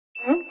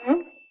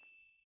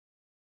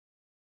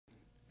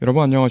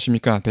여러분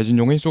안녕하십니까?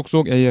 배진용의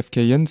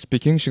쏙쏙afkn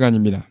스피킹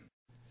시간입니다.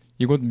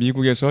 이곳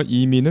미국에서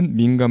이민은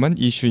민감한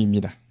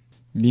이슈입니다.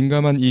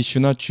 민감한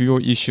이슈나 주요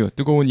이슈,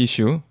 뜨거운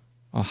이슈,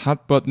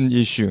 hot button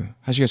issue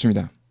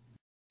하시겠습니다.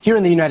 Here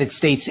in the United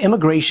States,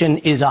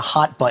 immigration is a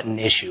hot button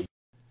issue.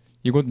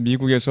 이곳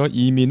미국에서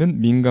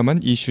이민은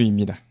민감한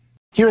이슈입니다.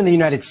 Here in the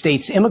United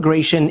States,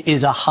 immigration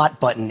is a hot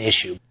button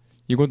issue.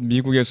 이곳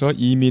미국에서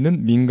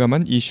이민은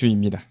민감한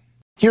이슈입니다.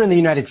 Here in the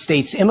United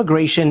States,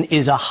 immigration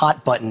is a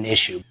hot button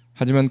issue.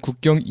 하지만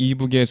국경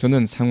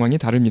이북에서는 상황이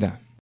다릅니다.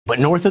 But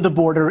north of the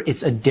border,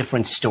 it's a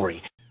different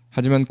story.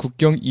 하지만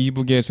국경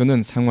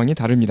이북에서는 상황이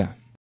다릅니다.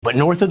 But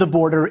north of the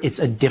border,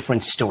 it's a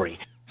different story.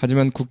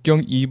 하지만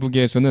국경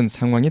이북에서는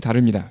상황이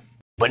다릅니다.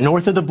 But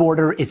north of the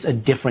border, it's a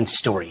different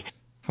story.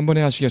 한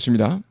번에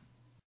하시겠습니다.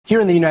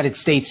 Here in the United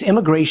States,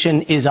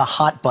 immigration is a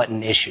hot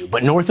button issue.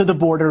 But north of the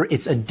border,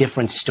 it's a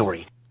different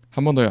story.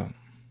 한 번 더요.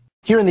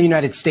 Here in the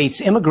United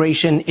States,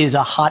 immigration is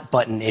a hot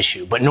button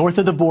issue. But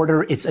north of the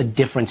border, it's a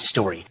different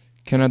story.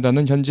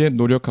 캐나다는 현재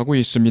노력하고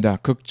있습니다.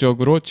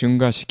 극적으로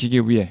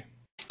증가시키기 위해.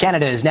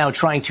 Canada is now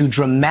trying to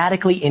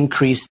dramatically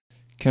increase.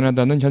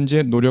 캐나다는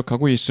현재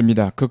노력하고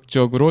있습니다.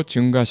 극적으로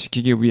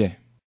증가시키기 위해.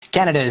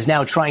 Canada is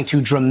now trying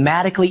to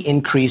dramatically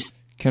increase.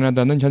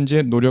 캐나다는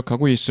현재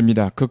노력하고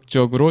있습니다.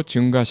 극적으로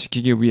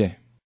증가시키기 위해.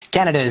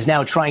 Canada is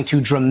now trying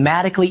to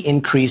dramatically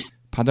increase.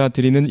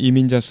 받아들이는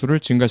이민자 수를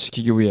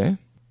증가시키기 위해.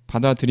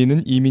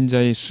 받아들이는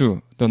이민자의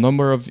수, the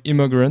number of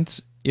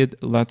immigrants it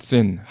lets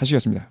in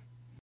하시겠습니다.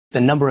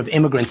 The number of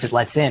immigrants it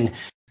lets in.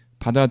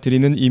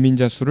 받아들이는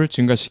이민자 수를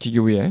증가시키기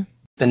위해.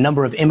 The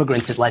number of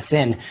immigrants it lets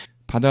in.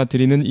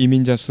 받아들이는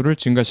이민자 수를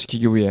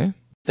증가시키기 위해.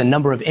 The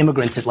number of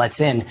immigrants it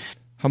lets in.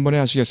 한 번에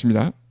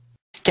하시겠습니다.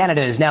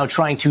 Canada is now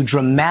trying to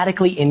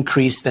dramatically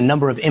increase the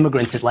number of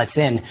immigrants it lets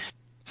in.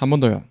 한 번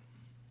더요.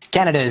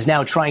 Canada is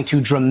now trying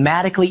to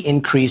dramatically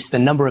increase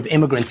the number of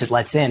immigrants it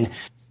lets in.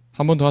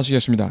 한 번 더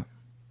하시겠습니다.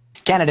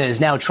 Canada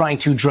is now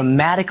trying to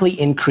dramatically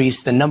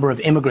increase the number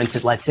of immigrants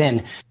it lets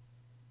in.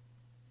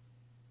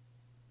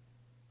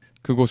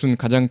 그곳은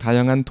가장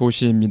다양한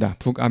도시입니다.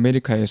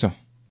 북아메리카에서.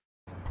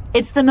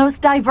 It's the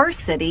most diverse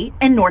city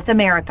in North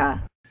America.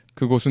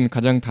 그곳은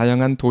가장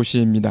다양한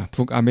도시입니다.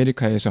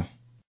 북아메리카에서.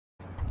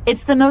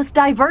 It's the most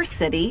diverse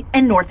city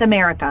in North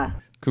America.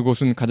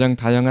 그곳은 가장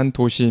다양한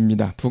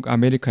도시입니다.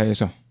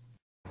 북아메리카에서.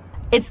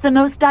 It's the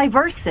most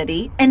diverse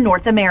city in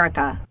North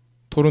America.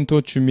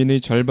 토론토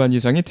주민의 절반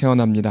이상이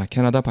태어납니다.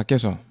 캐나다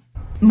밖에서.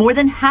 More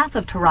than half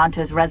of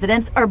Toronto's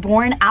residents are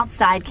born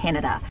outside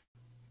Canada.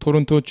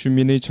 토론토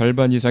주민의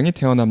절반 이상이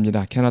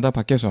태어납니다. 캐나다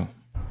밖에서.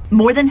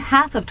 More than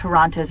half of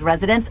Toronto's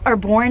residents are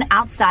born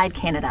outside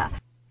Canada.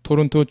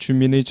 토론토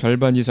주민의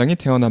절반 이상이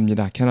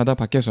태어납니다. 캐나다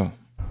밖에서.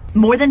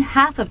 More than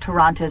half of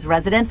Toronto's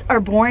residents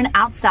are born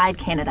outside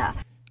Canada.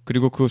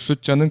 그리고 그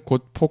숫자는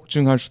곧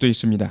폭증할 수도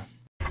있습니다.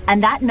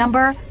 And that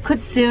number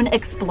could soon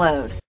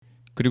explode.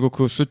 그리고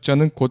그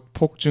숫자는 곧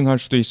폭증할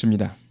수도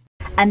있습니다.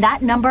 And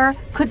that number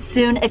could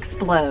soon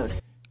explode.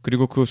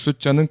 그리고 그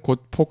숫자는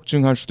곧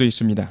폭증할 수도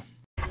있습니다.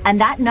 And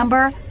that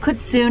number could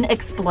soon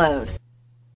explode.